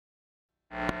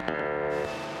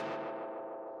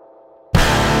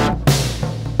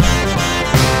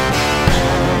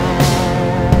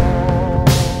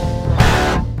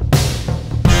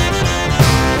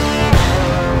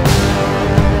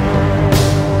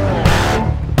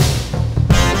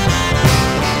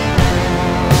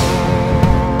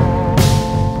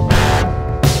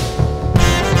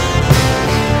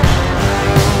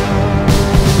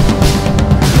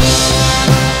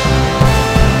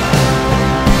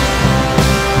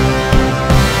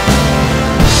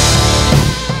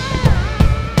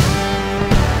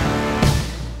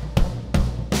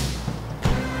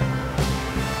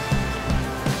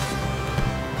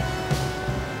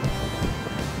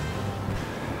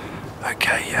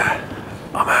Okay,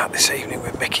 I'm out this evening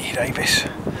with Mickey Davis,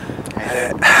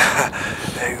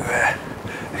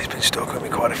 who's been stalking me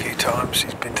quite a few times.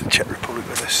 He's been to the Czech Republic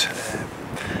with us.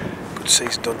 Good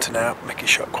season done to now. Mickey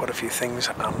shot quite a few things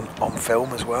on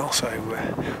film as well, so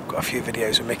we've got a few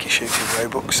videos of Mickey shooting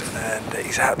roebucks, and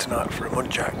he's out tonight for a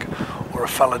Muntjac or a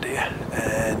Fallow deer,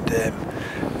 and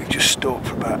we've just stalked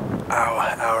for about an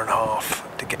hour and a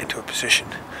half to get into a position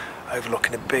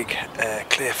overlooking a big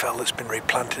clear fell that's been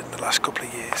replanted in the last couple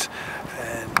of years,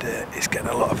 and it's getting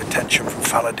a lot of attention from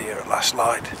fallow deer at last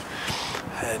light,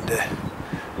 and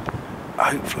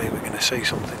hopefully we're going to see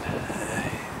something.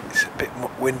 It's a bit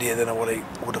windier than I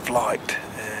would have liked,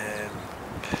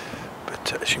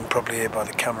 but as you can probably hear by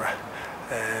the camera,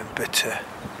 but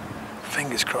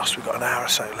fingers crossed. We've got an hour or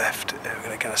so left. We're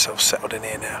going to get ourselves settled in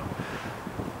here now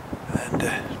and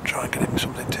try and get him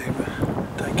something to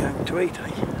take home to eat, eh?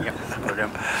 Yep,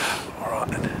 brilliant. Alright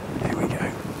then, here we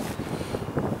go.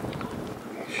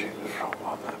 Shoot the front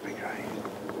one, that'd be great.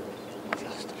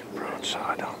 Just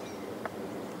broadside on.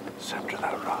 Centre of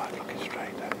that right, looking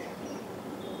straight at you.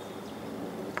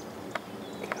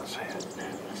 Can't see it.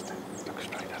 Look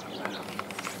straight at him now.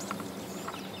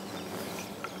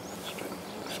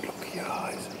 Just look at your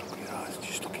eyes,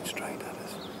 just looking straight at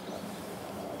us.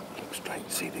 Look straight,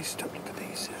 see these stuff, look at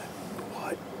these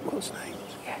white, what's names?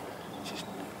 Yeah. Just,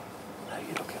 no,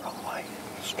 you're looking the wrong way.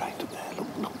 Straight up there,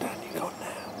 look down, you got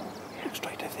now. Look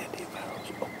straight at the end of your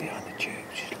barrels, up behind the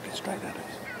tube, she's looking straight at us.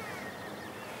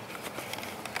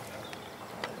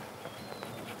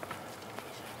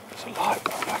 There's a light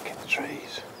going back in the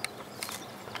trees.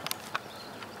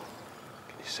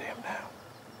 Can you see him now?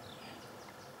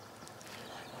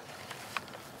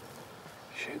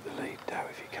 Shoot the lead down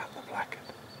if you can, the blackened.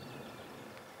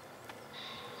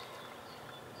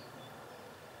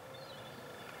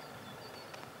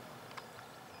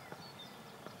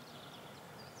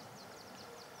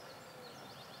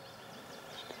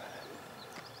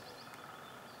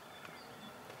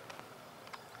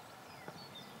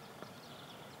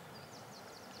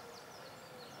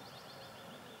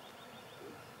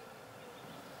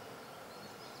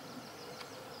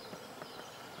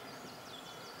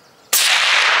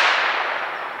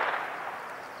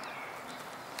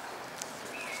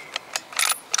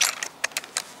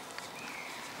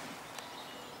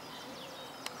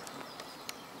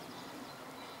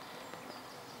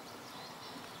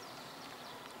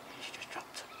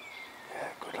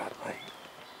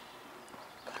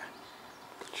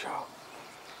 Shot.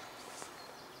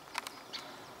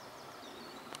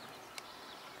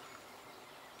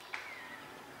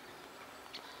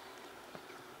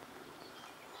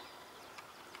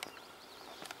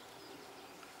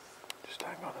 Just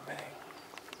hang on a minute,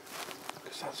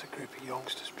 because that's a group of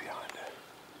youngsters behind her.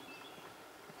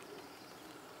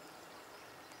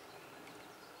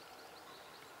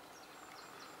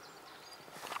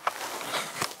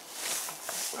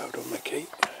 Well done, Mickey.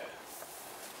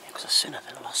 A sinner,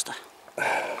 then I lost her.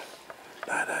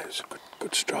 No, it was a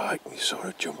good strike. You saw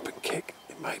her jump and kick.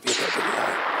 It may be a little bit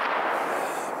low.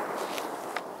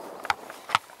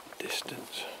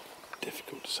 Distance,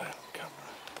 difficult to say on camera.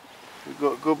 We've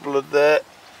got good blood there.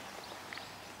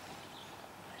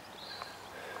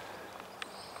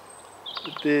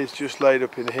 The deer's just laid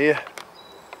up in here.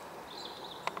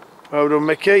 Well done,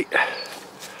 Mickey.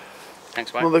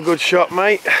 Thanks, mate. Another good shot,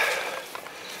 mate.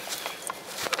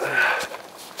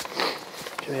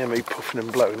 You can hear me puffing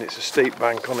and blowing. It's a steep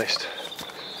bank, honest.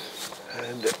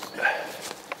 And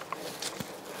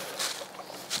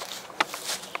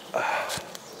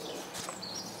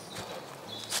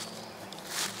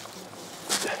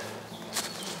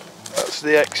that's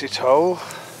the exit hole.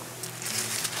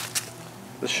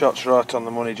 The shot's right on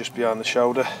the money, just behind the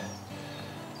shoulder,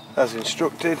 as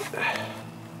instructed.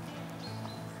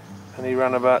 And he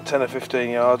ran about 10 or 15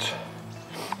 yards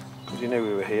because he knew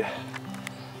we were here.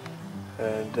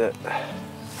 And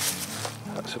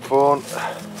that's a fawn,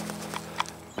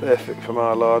 perfect for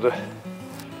my larder.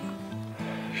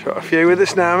 Shot a few with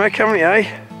this now, Mick, haven't you, eh?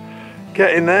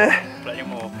 Get in there. Plenty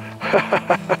more.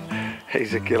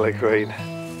 He's a killer queen.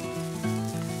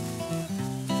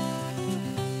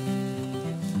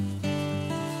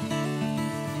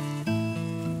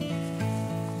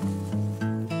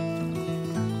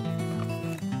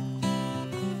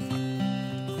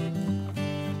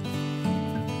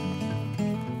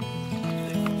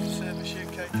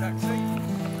 Cervus-UK taxi,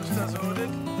 just as ordered.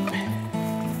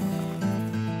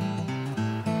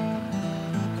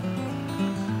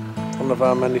 One of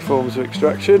our many forms of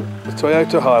extraction, the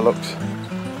Toyota Hilux.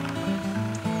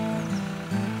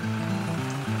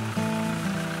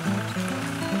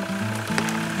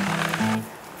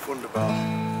 Wunderbar.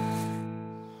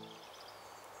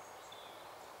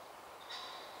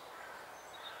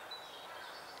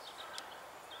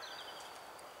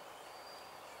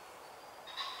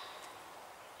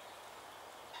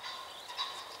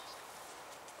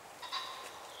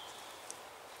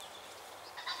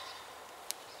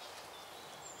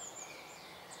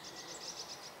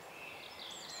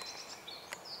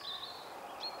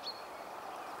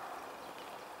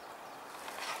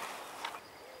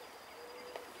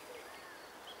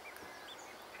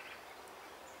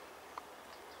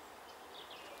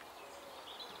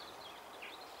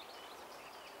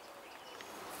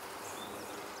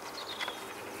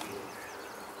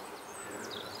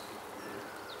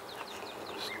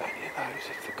 knows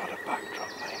if they've got a backdrop,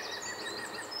 mate.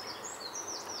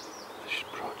 This is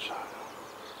broadside on.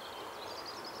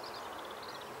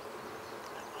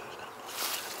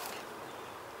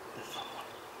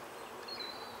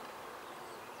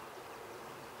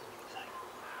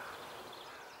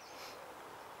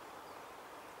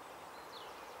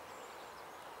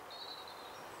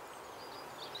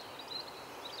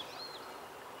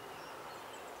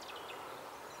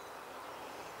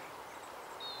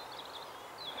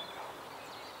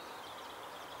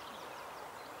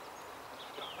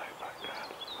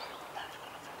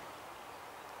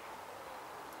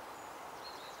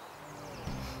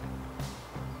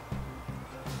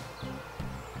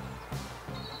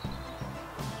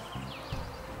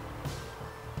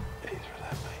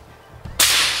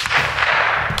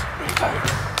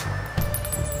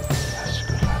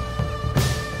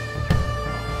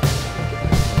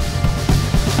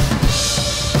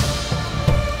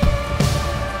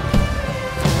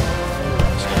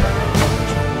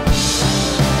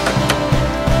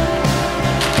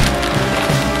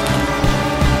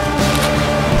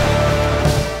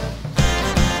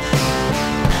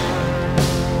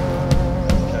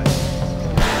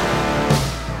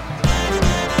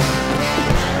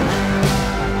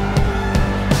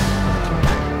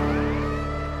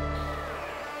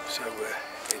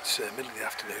 Middle of the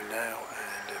afternoon now,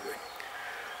 and we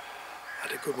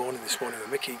had a good morning this morning with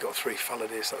Mickey. He got 3 fallow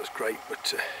deer, so that was great,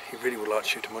 but he really would like to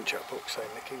shoot a Muntjac buck, so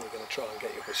Mickey, we're going to try and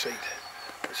get you up a seat.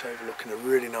 It's overlooking a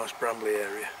really nice brambly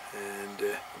area,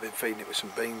 and I've been feeding it with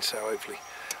some beans, so hopefully,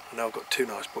 I know I've got 2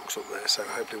 nice bucks up there, so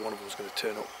hopefully one of them's going to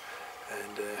turn up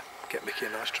and get Mickey a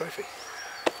nice trophy.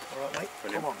 Alright mate,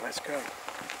 Brilliant. Come on, let's go.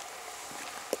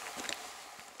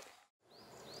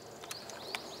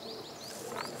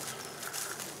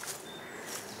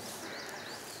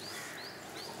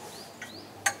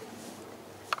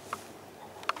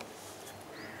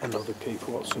 Another Keith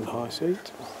Watson high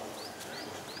seat.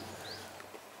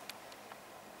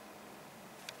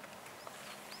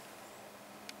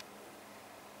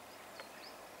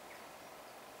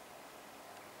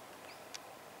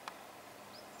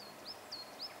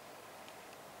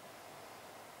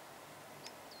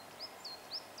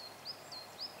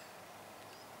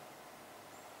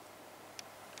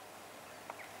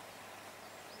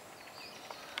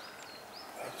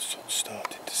 The sun's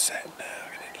starting to set now,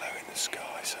 getting low in the sky,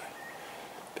 so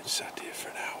I've been sat here for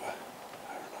an hour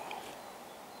and a half.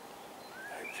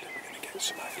 Hopefully we're going to get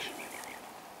some action.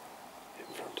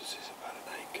 In front of us is about an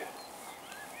acre.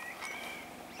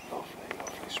 Lovely,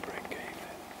 lovely spring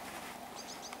evening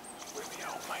with the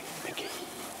old mate Mickey.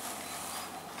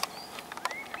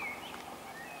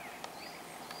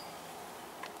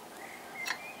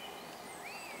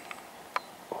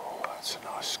 Oh, that's a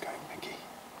nice scope, Mickey.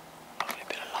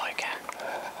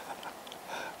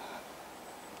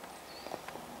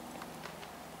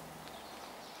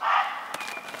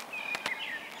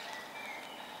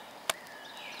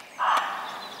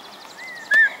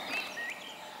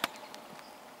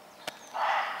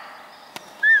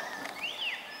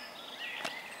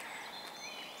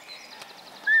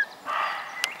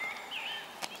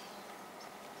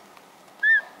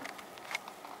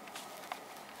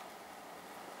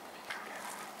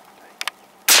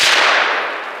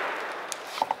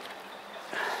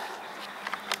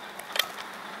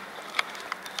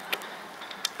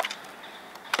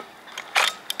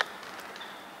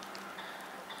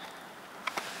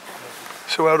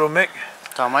 So well done, Mick.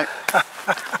 Time, mate.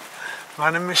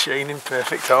 Man and machine in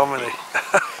perfect harmony.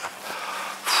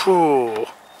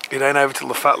 It ain't over till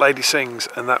the fat lady sings,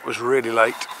 and that was really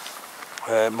late.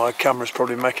 My camera's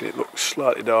probably making it look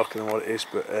slightly darker than what it is,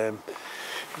 but it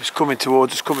was coming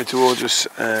towards us,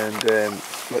 and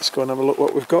let's go and have a look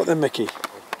what we've got then, Mickey.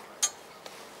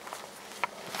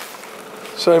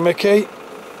 So, Mickey,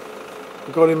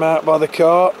 we've got him out by the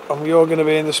car, and you're going to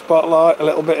be in the spotlight a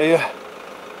little bit here.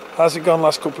 How's it gone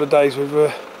last couple of days?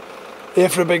 We've here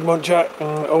for a big Muntjac,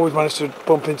 and always managed to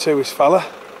bump into his fella.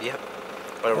 Yep,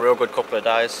 had a real good couple of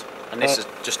days, and this has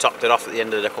just topped it off at the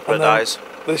end of the couple of days.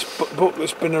 This buck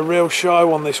that's been a real shy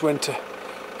one this winter.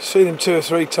 Seen him 2 or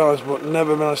 3 times, but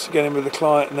never managed to get him with the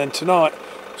client. And then tonight,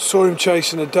 saw him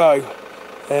chasing a doe.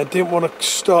 Didn't want to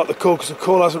start the call because the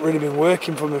call hasn't really been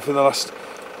working for me for the last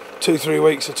 2 or 3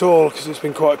 weeks at all, because it's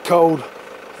been quite cold.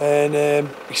 And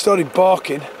he started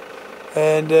barking.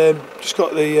 And just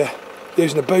got the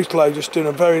using a bootlow, just doing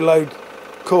a very low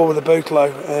call with a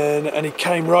bootlow, and he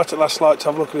came right at last light to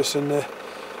have a look at us, and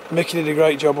Mickey did a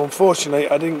great job. Unfortunately,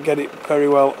 I didn't get it very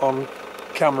well on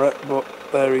camera, but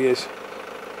there he is,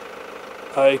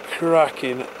 a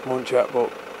cracking Muntjac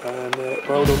buck. And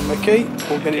well done, Mickey.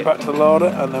 We'll get it back to the larder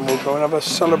and then we'll go and have a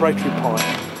celebratory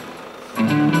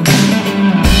pint.